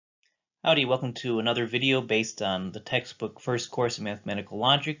Howdy, welcome to another video based on the textbook First Course in Mathematical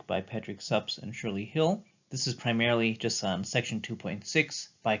Logic by Patrick Suppes and Shirley Hill. This is primarily just on section 2.6,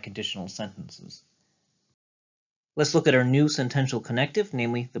 Biconditional Sentences. Let's look at our new sentential connective,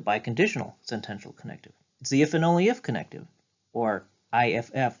 namely the biconditional sentential connective. It's the if and only if connective, or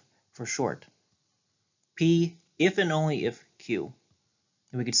IFF for short. P, if and only if Q.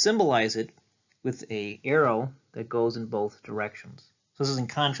 And we could symbolize it with an arrow that goes in both directions. So this is in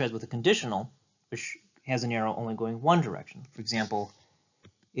contrast with a conditional, which has an arrow only going one direction. For example,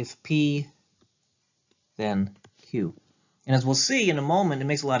 if P, then Q. And as we'll see in a moment, it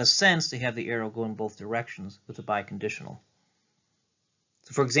makes a lot of sense to have the arrow go in both directions with a biconditional.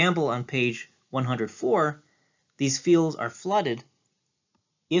 So for example, on page 104, these fields are flooded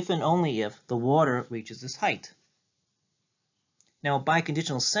if and only if the water reaches this height. Now, a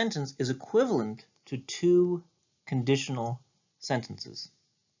biconditional sentence is equivalent to two conditional sentences.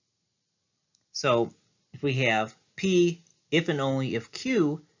 So if we have P, if and only if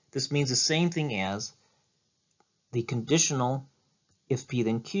Q, this means the same thing as the conditional if P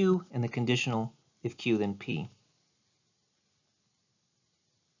then Q and the conditional if Q then P.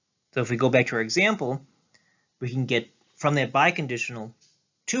 So if we go back to our example, we can get from that biconditional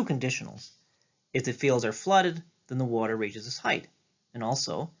two conditionals. If the fields are flooded, then the water reaches its height. And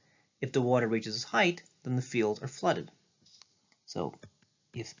also, if the water reaches its height, then the fields are flooded. So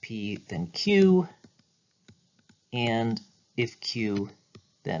if P, then Q, and if Q,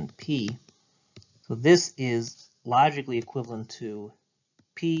 then P. So this is logically equivalent to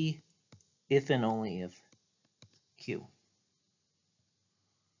P, if and only if Q.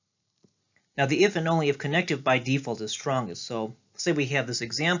 Now the if and only if connective by default is strongest. So say we have this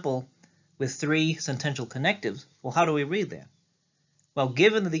example with three sentential connectives. Well, how do we read that? Well,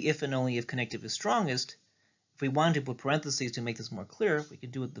 given that the if and only if connective is strongest, if we wanted to put parentheses to make this more clear, we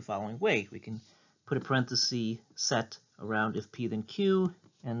could do it the following way. We can put a parenthesis set around if P then Q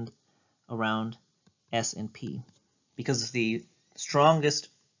and around S and P. Because the strongest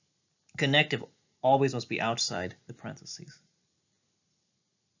connective always must be outside the parentheses.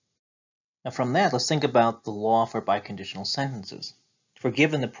 Now from that, let's think about the law for biconditional sentences. If we're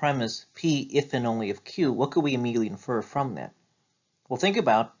given the premise P if and only if Q, what could we immediately infer from that? Well, think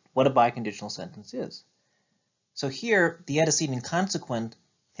about what a biconditional sentence is. So here, the antecedent and consequent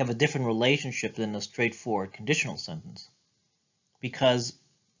have a different relationship than a straightforward conditional sentence, because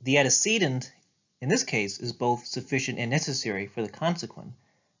the antecedent, in this case, is both sufficient and necessary for the consequent,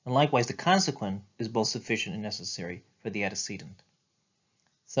 and likewise the consequent is both sufficient and necessary for the antecedent.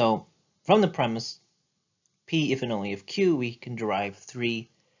 So from the premise P if and only if Q, we can derive three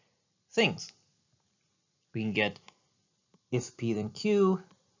things. We can get if P then Q,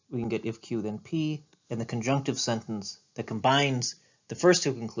 we can get if Q then P, and the conjunctive sentence that combines the first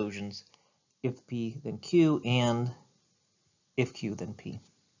two conclusions, if P then Q and if Q then P.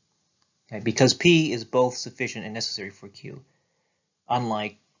 Okay, because P is both sufficient and necessary for Q,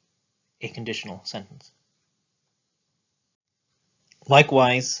 unlike a conditional sentence.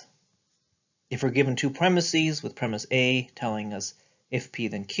 Likewise, if we're given two premises with premise A telling us if P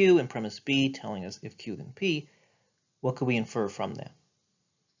then Q and premise B telling us if Q then P, what could we infer from that?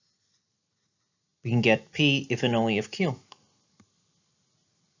 We can get P if and only if Q.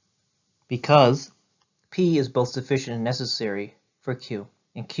 Because P is both sufficient and necessary for Q,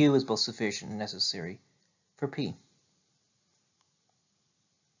 and Q is both sufficient and necessary for P.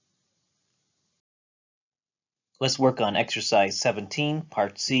 Let's work on exercise 17,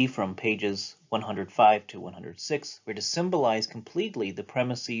 part C, from pages 105 to 106, where to symbolize completely the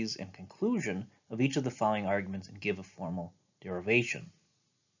premises and conclusion of each of the following arguments and give a formal derivation.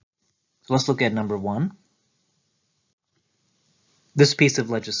 So let's look at number 1. This piece of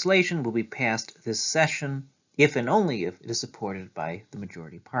legislation will be passed this session if and only if it is supported by the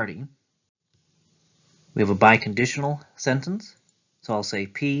majority party. We have a biconditional sentence, so I'll say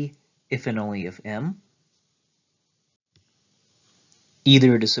P if and only if M.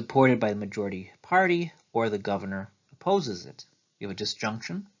 Either it is supported by the majority party or the governor opposes it. We have a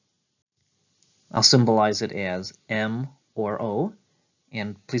disjunction. I'll symbolize it as M or O,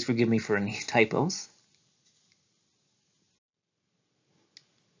 and please forgive me for any typos.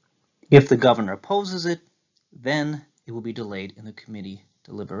 If the governor opposes it, then it will be delayed in the committee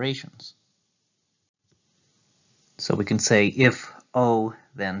deliberations. So we can say if O,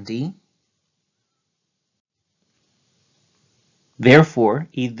 then D. Therefore,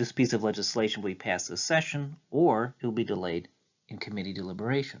 either this piece of legislation will be passed this session, or it will be delayed in committee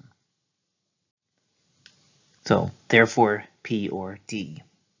deliberation. So, therefore, P or D.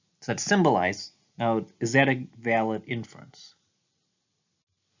 So that's symbolized. Now, is that a valid inference?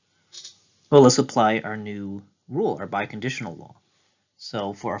 Well, let's apply our new rule, our biconditional law.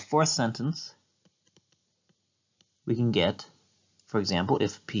 So for our fourth sentence, we can get, for example,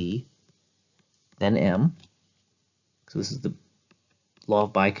 if P, then M. So this is the law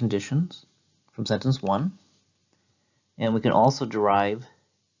of biconditions from sentence 1. And we can also derive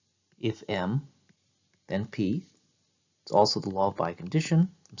if M, then P. It's also the law of bicondition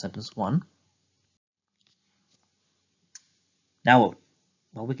from sentence 1. Now,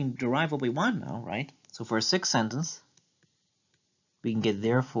 well, we can derive what we want now, right? So for a sixth sentence, we can get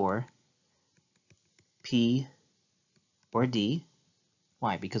therefore P or D.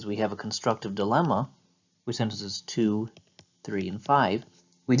 Why? Because we have a constructive dilemma with sentences 2, 3, and 5.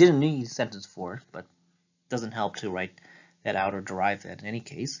 We didn't need sentence 4, but it doesn't help to write that out or derive that in any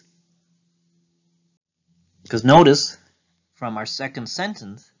case. Because notice, from our second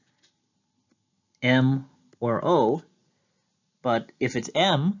sentence, M or O, but if it's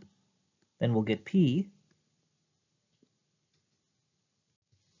M, then we'll get P.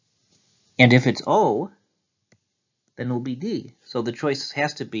 And if it's O, then it'll be D. So the choice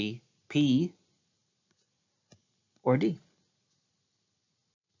has to be P or D.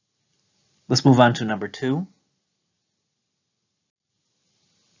 Let's move on to number 2.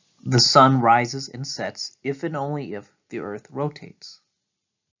 The sun rises and sets if and only if the earth rotates.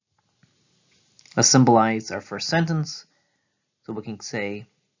 Let's symbolize our first sentence. So we can say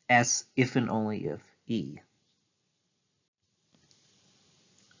S if and only if E.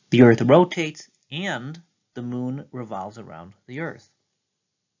 The earth rotates and the moon revolves around the earth.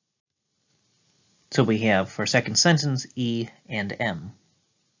 So we have for second sentence E and M.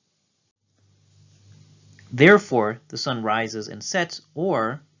 Therefore, the sun rises and sets,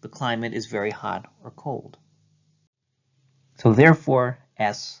 or the climate is very hot or cold. So therefore,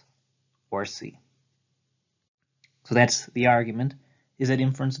 S or C. So that's the argument. Is that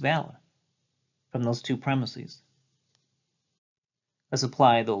inference valid from those two premises? Let's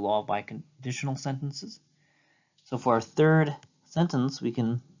apply the law of biconditional sentences. So for our third sentence, we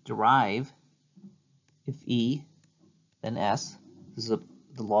can derive if E, then S. This is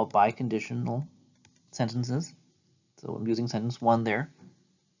the law of biconditional sentences. So I'm using sentence 1 there.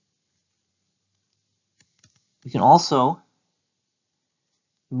 We can also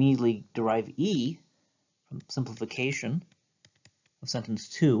immediately derive E from simplification of sentence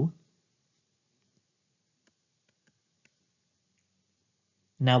 2.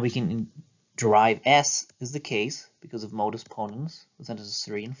 Now we can derive S is the case because of modus ponens with sentences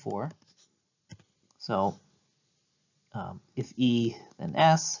 3 and 4. So if E, then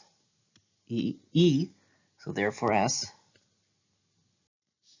S, E, so therefore S.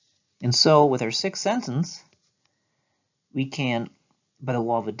 And so with our sixth sentence, we can, by the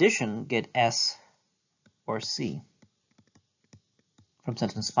law of addition, get S or C from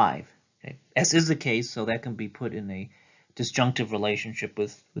sentence 5. Okay. S is the case, so that can be put in a disjunctive relationship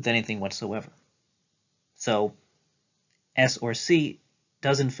with anything whatsoever. So S or C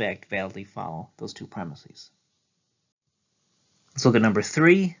does in fact validly follow those two premises. Let's look at number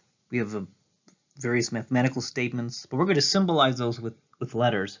 3. We have various mathematical statements, but we're going to symbolize those with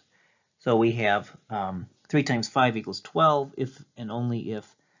letters. So we have 3 times 5 equals 12 if and only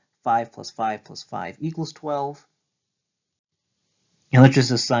if 5 plus 5 plus 5 equals 12. And let's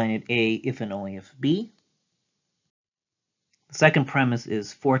just assign it A if and only if B. The second premise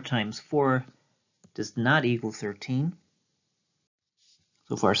is 4 times 4 does not equal 13.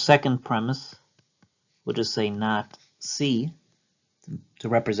 So for our second premise, we'll just say not C to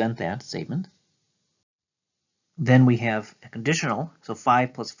represent that statement. Then we have a conditional, so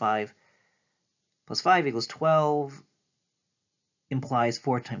 5 plus 5 plus 5 equals 12 implies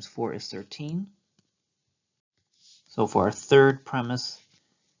 4 times 4 is 13. So for our third premise,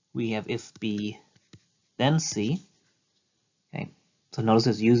 we have if B, then C. Okay, so notice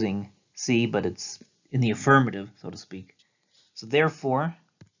it's using C, but it's in the affirmative, so to speak. So therefore,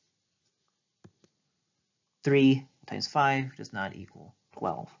 3 times 5 does not equal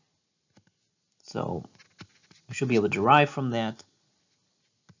 12. So we should be able to derive from that,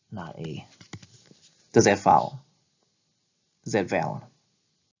 not A. Does that follow? Is that valid?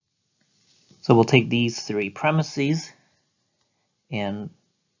 So we'll take these 3 premises and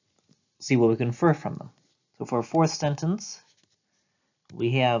see what we can infer from them. So for our fourth sentence,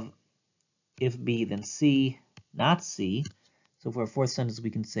 we have if B, then C, not C. So for our fourth sentence, we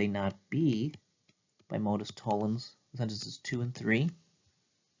can say not B by modus tollens, sentences 2 and 3.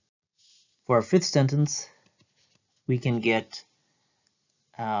 For our fifth sentence, we can get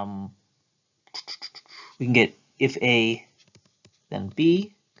if A, then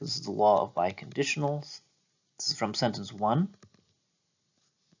B, because this is the law of biconditionals. This is from sentence 1.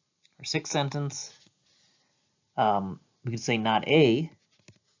 Our sixth sentence, we could say not A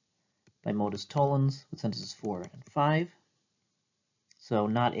by modus tollens with sentences 4 and 5. So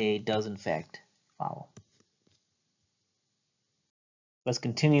not A does in fact follow. Let's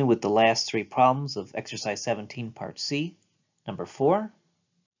continue with the last three problems of exercise 17, part C. Number 4.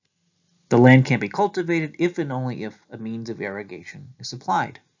 The land can be cultivated if and only if a means of irrigation is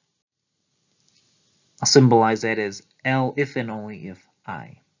supplied. I'll symbolize that as L if and only if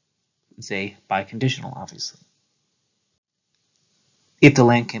I. It's a biconditional, obviously. If the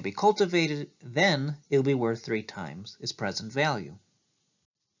land can be cultivated, then it'll be worth 3 times its present value.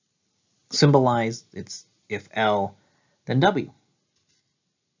 Symbolized, it's if L, then W.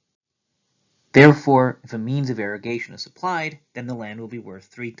 Therefore, if a means of irrigation is supplied, then the land will be worth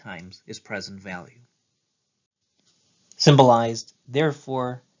 3 times its present value. Symbolized,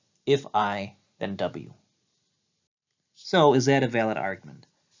 therefore, if I, then W. So, is that a valid argument?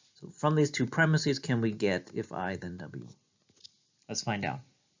 So, from these two premises, can we get if I, then W? Let's find out.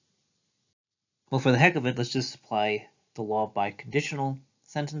 Well, for the heck of it, let's just apply the law of biconditional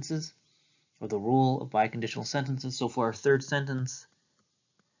sentences, or the rule of biconditional sentences. So for our third sentence,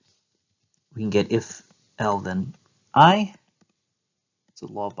 we can get if L then I. It's the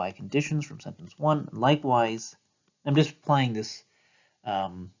law of biconditions from sentence 1. Likewise, I'm just applying this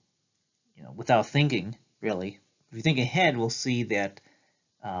without thinking, really. If you think ahead, we'll see that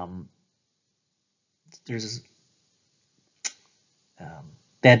there's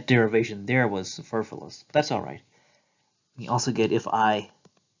that derivation there was superfluous. But that's all right. We also get if I,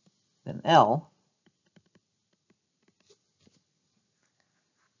 then L.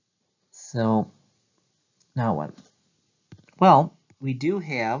 So now what? Well, we do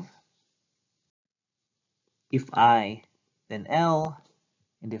have if I, then L,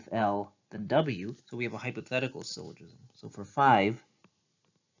 and if L, then W. So we have a hypothetical syllogism. So for 5,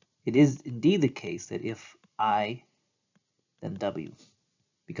 it is indeed the case that if I, then W,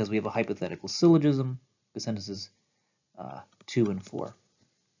 because we have a hypothetical syllogism with sentences 2 and 4.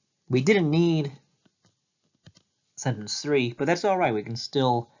 We didn't need sentence 3, but that's all right. We can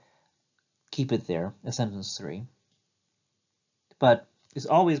still keep it there as sentence 3. But it's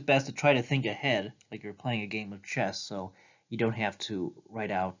always best to try to think ahead, like you're playing a game of chess, so you don't have to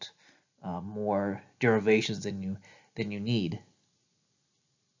write out more derivations than you need.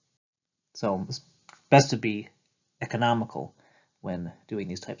 So it's best to be economical when doing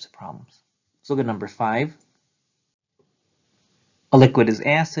these types of problems. Let's look at number 5. A liquid is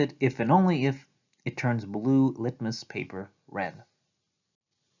acid if and only if it turns blue litmus paper red.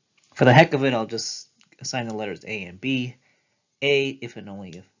 For the heck of it, I'll just assign the letters A and B. A if and only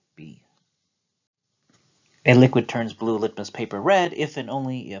if B. A liquid turns blue litmus paper red if and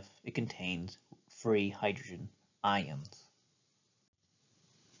only if it contains free hydrogen ions.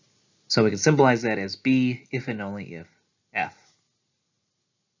 So we can symbolize that as B if and only if F.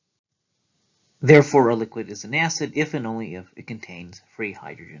 Therefore, a liquid is an acid if and only if it contains free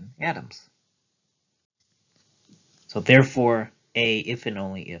hydrogen atoms. So therefore, A if and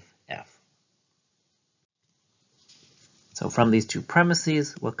only if F. So from these two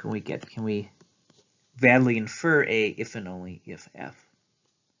premises, what can we get? Can we validly infer A if and only if F?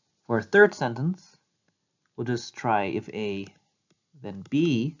 For our third sentence, we'll just try if A, then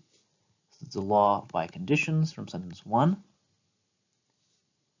B. This is the law of biconditions from sentence 1.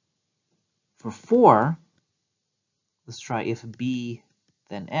 For 4, let's try if B,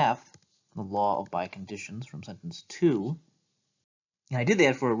 then F, the law of biconditions from sentence 2. And I did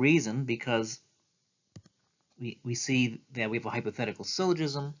that for a reason, because we see that we have a hypothetical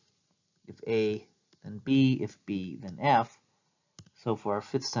syllogism. If A, then B, if B, then F. So for our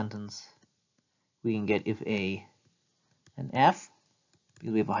fifth sentence, we can get if A, then F,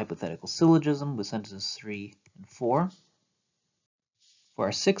 because we have a hypothetical syllogism with sentences 3 and 4. For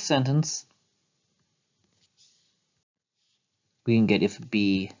our sixth sentence, we can get if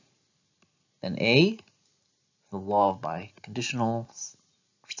B, then A, the law of biconditionals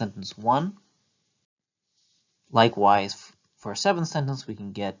for sentence 1. Likewise, for our seventh sentence, we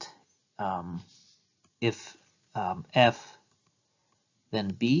can get if F, then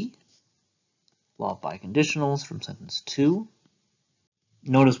B, law of biconditionals from sentence 2.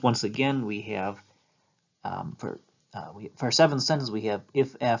 Notice once again we have for our seventh sentence we have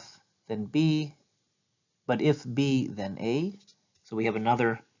if F, then B, but if B, then A. So we have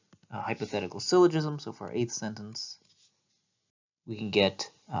another hypothetical syllogism. So for our eighth sentence, we can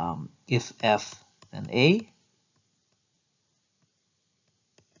get if F, then A.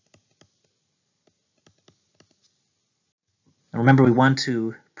 And remember, we want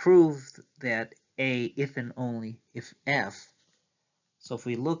to prove that A if and only if F. So if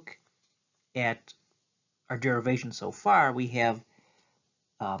we look at our derivation so far, we have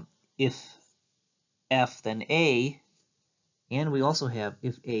if f then a, and we also have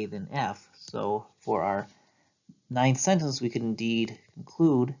if a then f. So for our ninth sentence, we could indeed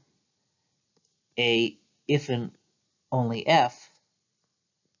conclude a if and only f,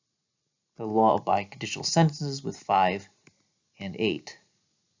 the law of biconditional sentences with 5 and 8.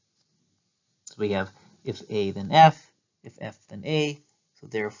 So we have if a then f, if f then a, so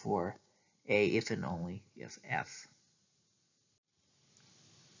therefore a if and only if f.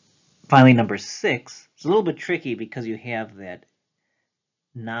 Finally, number 6, it's a little bit tricky because you have that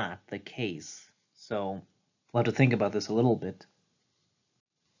not the case. So we'll have to think about this a little bit.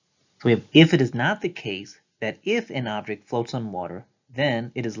 So we have if it is not the case that if an object floats on water,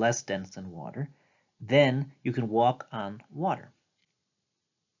 then it is less dense than water, then you can walk on water.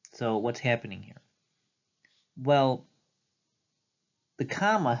 So what's happening here? Well, the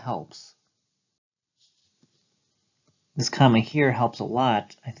comma helps. This comma here helps a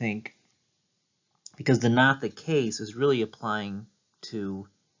lot, I think, because the not the case is really applying to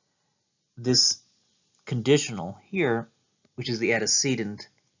this conditional here, which is the antecedent,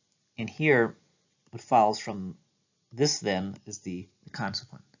 and here what follows from this then is the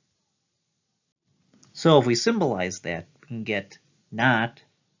consequent. So if we symbolize that, we can get not,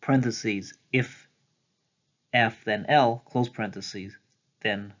 parentheses, if f then L, close parentheses,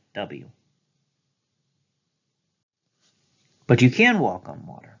 then W. But you can walk on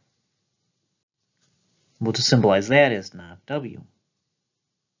water. We'll just symbolize that as not W.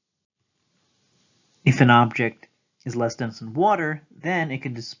 If an object is less dense than water, then it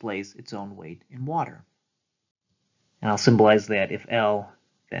can displace its own weight in water. And I'll symbolize that if L,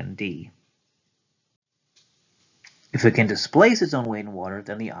 then D. If it can displace its own weight in water,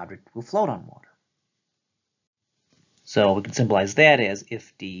 then the object will float on water. So we can symbolize that as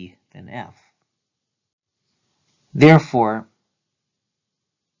if D, then F. Therefore,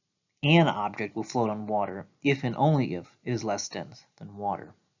 an object will float on water if and only if it is less dense than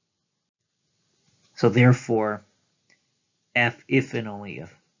water. So therefore, F if and only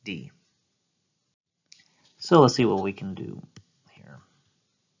if D. So let's see what we can do here.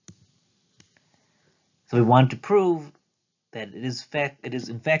 So we want to prove that it is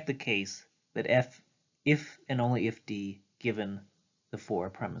in fact the case that F if and only if D given the 4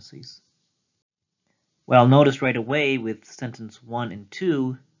 premises. Well, notice right away with sentence 1 and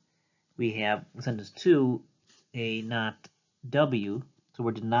 2, we have sentence 2 a not W, so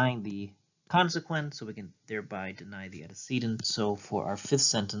we're denying the consequent, so we can thereby deny the antecedent. So for our 5th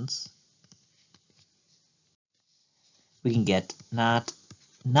sentence, we can get not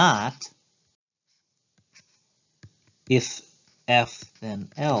if F then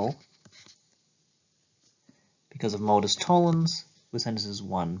L because of modus tollens with sentences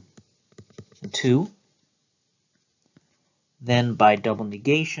 1 and 2. Then by double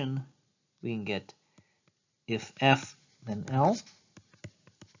negation, we can get if F then L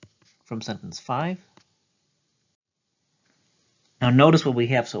from sentence 5. Now notice what we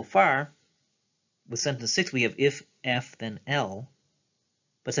have so far. With sentence 6, we have if F then L,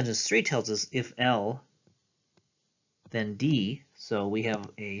 but sentence 3 tells us if L then D, so we have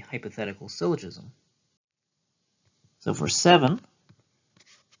a hypothetical syllogism. So for 7,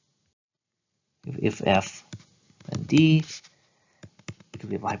 if F then D,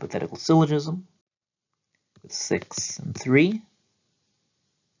 we have a hypothetical syllogism. With 6 and 3,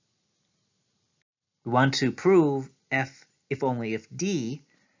 we want to prove F if only if D.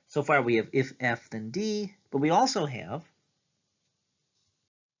 So far we have if F then D, but we also have,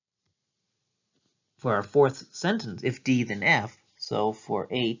 for our 4th sentence, if D then F. So for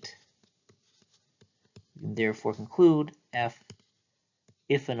 8, we can therefore conclude F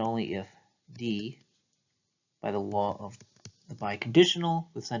if and only if D by the law of the biconditional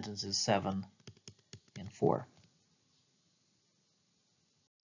with sentences 7 and 4.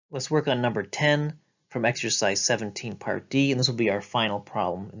 Let's work on number 10 from exercise 17 part D, and this will be our final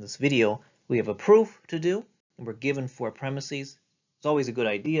problem in this video. We have a proof to do, and we're given 4 premises. It's always a good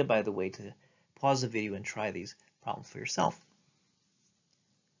idea, by the way, to pause the video and try these problems for yourself.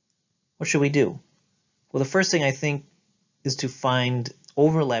 What should we do? Well, the first thing I think is to find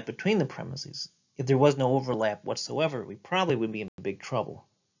overlap between the premises. If there was no overlap whatsoever, we probably would be in big trouble.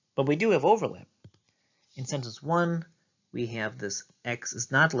 But we do have overlap. In sentence 1, we have this x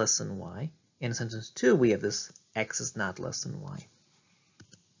is not less than y. In sentence 2, we have this x is not less than y.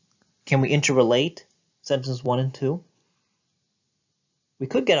 Can we interrelate sentences 1 and 2? We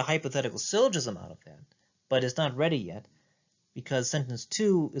could get a hypothetical syllogism out of that, but it's not ready yet because sentence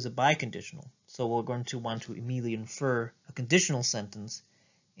 2 is a biconditional. So we're going to want to immediately infer a conditional sentence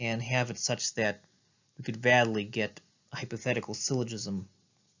and have it such that we could validly get a hypothetical syllogism.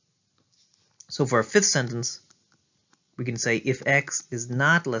 So for our fifth sentence, we can say if x is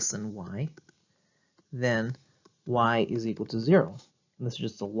not less than y, then y is equal to 0. And this is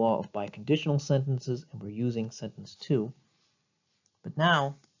just the law of biconditional sentences, and we're using sentence 2. But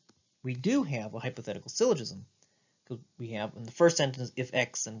now we do have a hypothetical syllogism, because we have in the first sentence, if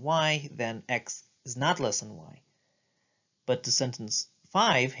x and y, then x is not less than y. But the sentence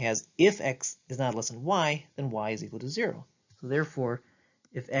 5 has if x is not less than y, then y is equal to 0. So therefore,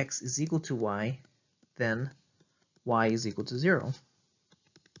 if x is equal to y, then y is equal to 0.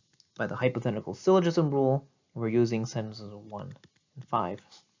 By the hypothetical syllogism rule, we're using sentences 1 and 5.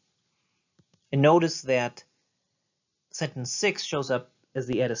 And notice that sentence 6 shows up as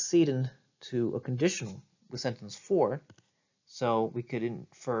the antecedent to a conditional with sentence 4. So we could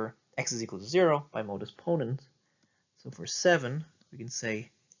infer x is equal to 0 by modus ponens. So for 7, we can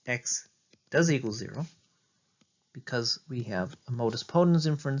say x does equal 0 because we have a modus ponens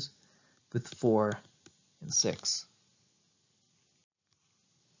inference with 4 and 6.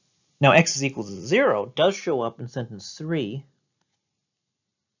 Now x is equal to 0 does show up in sentence 3.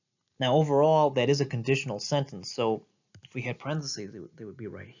 Now overall, that is a conditional sentence, so if we had parentheses, they would be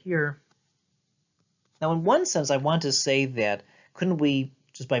right here. Now in one sense, I want to say that couldn't we,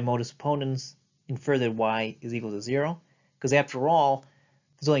 just by modus ponens, infer that y is equal to 0? Because after all,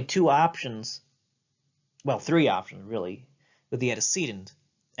 there's only two options, well, three options really, with the antecedent,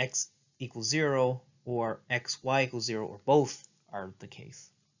 x equals 0, or xy equals 0, or both are the case.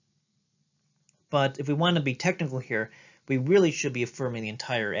 But if we want to be technical here, we really should be affirming the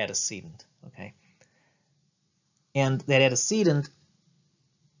entire antecedent, okay? And that antecedent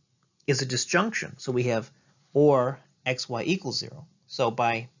is a disjunction. So we have or xy equals 0. So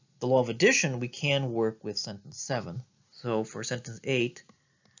by the law of addition, we can work with sentence 7. So for sentence 8,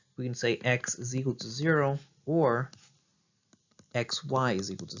 we can say x is equal to 0 or xy is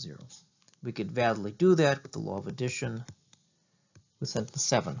equal to 0. We could validly do that with the law of addition with sentence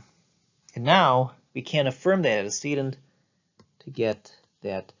 7. And now we can affirm that antecedent to get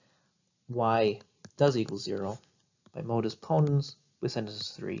that y does equal 0 by modus ponens with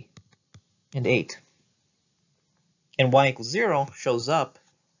sentences 3 and 8. And y equals 0 shows up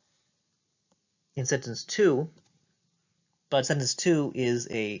in sentence 2, but sentence 2 is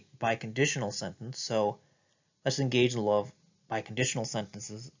a biconditional sentence, so let's engage the law of biconditional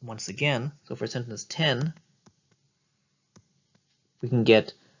sentences once again. So for sentence 10, we can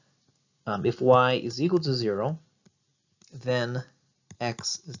get if y is equal to 0, then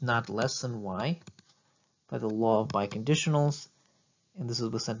x is not less than y by the law of biconditionals, and this is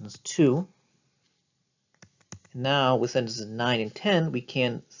with sentence 2. And now with sentences 9 and 10, we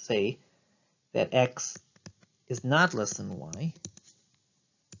can say that x is not less than y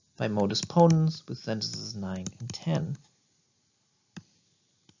by modus ponens with sentences 9 and 10.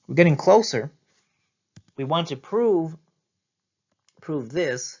 We're getting closer. We want to prove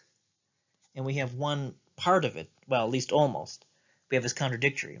this, and we have one part of it, well, at least almost. We have this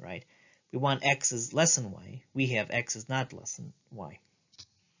contradictory, right? We want x is less than y. We have x is not less than y.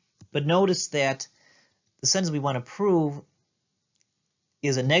 But notice that the sentence we want to prove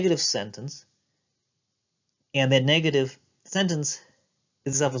is a negative sentence, and that negative sentence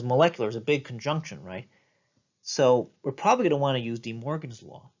itself is molecular, is a big conjunction, right? So we're probably going to want to use De Morgan's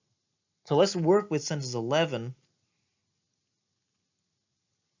law. So let's work with sentence 11.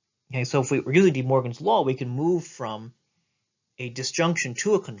 Okay, so if we're using De Morgan's law, we can move from a disjunction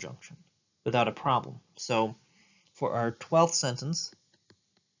to a conjunction without a problem. So for our 12th sentence,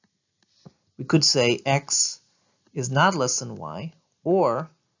 we could say x is not less than y, or,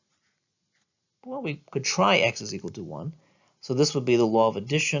 well, we could try x is equal to 1. So this would be the law of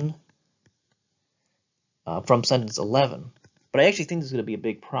addition from sentence 11. But I actually think this is going to be a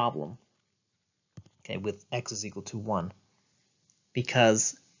big problem, okay, with x is equal to 1,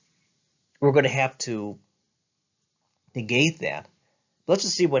 because we're going to have to negate that. But let's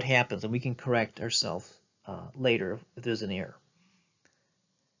just see what happens, and we can correct ourselves later if there's an error.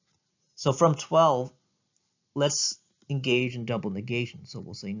 So from 12, let's engage in double negation. So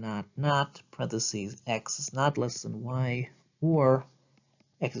we'll say not, parentheses, x is not less than y, or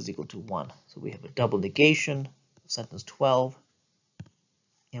x is equal to 1. So we have a double negation of sentence 12.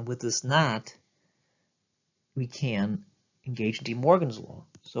 And with this not, we can engage in De Morgan's law.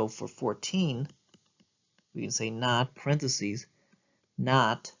 So for 14, we can say not, parentheses,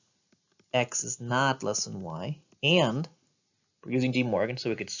 not, x is not less than y, and we're using De Morgan, so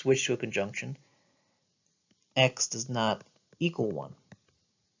we could switch to a conjunction, x does not equal 1.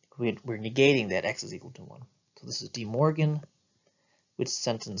 We're negating that x is equal to 1. So this is De Morgan with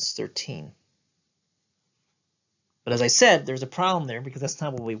sentence 13. But as I said, there's a problem there because that's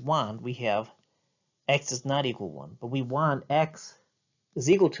not what we want. We have x is not equal to 1, but we want x is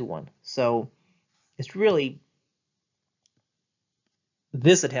equal to 1. So it's really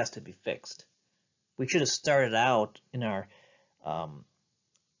this that has to be fixed. We should have started out in our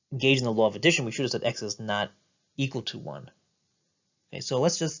engaging the law of addition. We should have said x is not equal to 1. Okay, so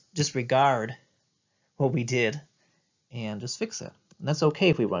let's just disregard what we did and just fix that. And that's okay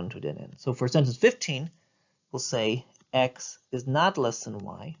if we run into a dead end. So for sentence 15, we'll say x is not less than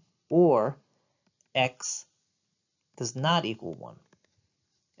y, or x does not equal 1.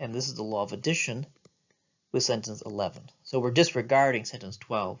 And this is the law of addition with sentence 11. So we're disregarding sentence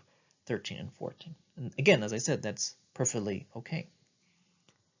 12, 13, and 14. And again, as I said, that's perfectly okay.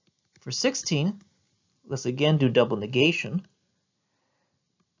 For 16, let's again do double negation.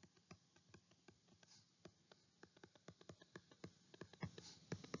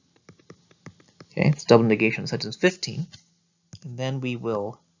 Okay, it's double negation in sentence 15. And then we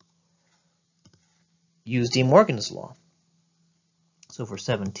will use De Morgan's law. So for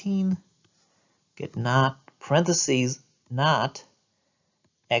 17, get not, parentheses, not,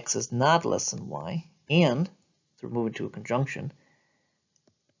 x is not less than y, and, so we're moving to a conjunction,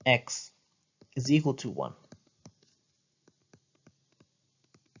 x is equal to 1.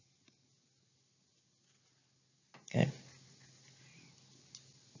 Okay.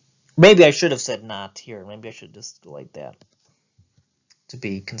 Maybe I should have said not here. Maybe I should just go like that to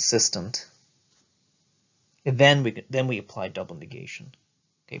be consistent. And then we apply double negation.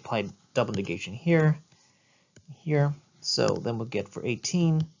 Okay, apply double negation here, here. So then we'll get for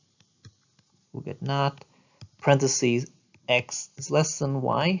 18, we'll get not, parentheses, x is less than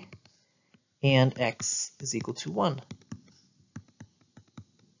y, and x is equal to 1.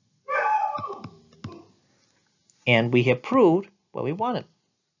 And we have proved what we wanted.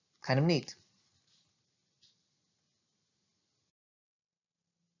 Kind of neat.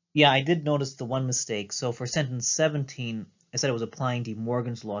 Yeah, I did notice the one mistake. So for sentence 17, I said I was applying De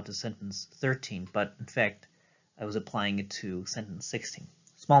Morgan's law to sentence 13, but in fact, I was applying it to sentence 16.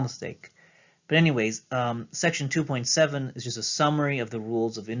 Small mistake. But anyways, section 2.7 is just a summary of the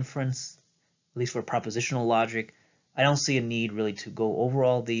rules of inference, at least for propositional logic. I don't see a need really to go over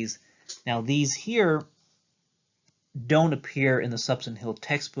all these. Now, these here don't appear in the Suppes and Hill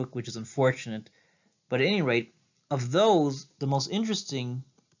textbook, which is unfortunate. But at any rate, of those, the most interesting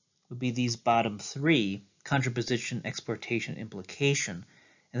would be these bottom three: contraposition, exportation, implication,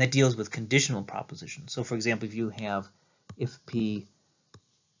 and that deals with conditional propositions. So for example, if you have if P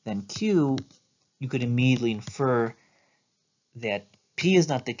then Q, you could immediately infer that P is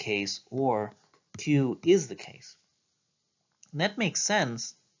not the case or Q is the case. And that makes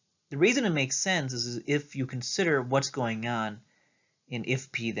sense. The reason it makes sense is if you consider what's going on in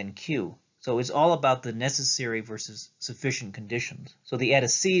if P then Q. So it's all about the necessary versus sufficient conditions. So the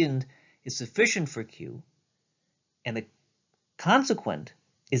antecedent is sufficient for Q, and the consequent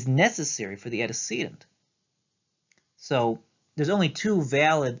is necessary for the antecedent. So there's only two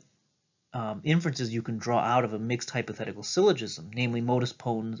valid inferences you can draw out of a mixed hypothetical syllogism, namely modus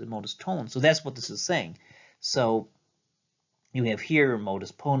ponens and modus tollens. So that's what this is saying. So you have here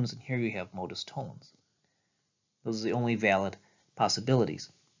modus ponens, and here you have modus tollens. Those are the only valid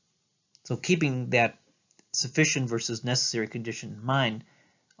possibilities. So keeping that sufficient versus necessary condition in mind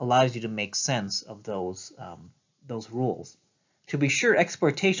allows you to make sense of those rules. To be sure,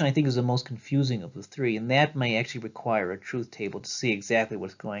 exportation I think is the most confusing of the three, and that may actually require a truth table to see exactly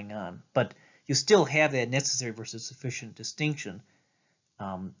what's going on. But you still have that necessary versus sufficient distinction,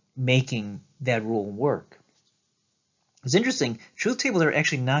 making that rule work. It's interesting, truth tables are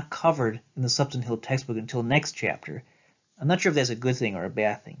actually not covered in the Suppes and Hill textbook until next chapter. I'm not sure if that's a good thing or a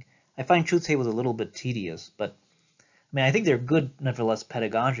bad thing. I find truth tables a little bit tedious, but I mean, I think they're good nevertheless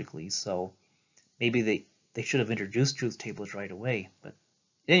pedagogically, so maybe they should have introduced truth tables right away. But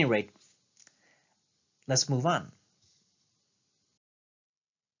at any rate, let's move on.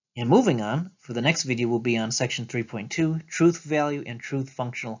 And moving on, for the next video, we'll be on section 3.2, truth value and truth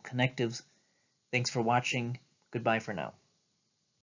functional connectives. Thanks for watching. Goodbye for now.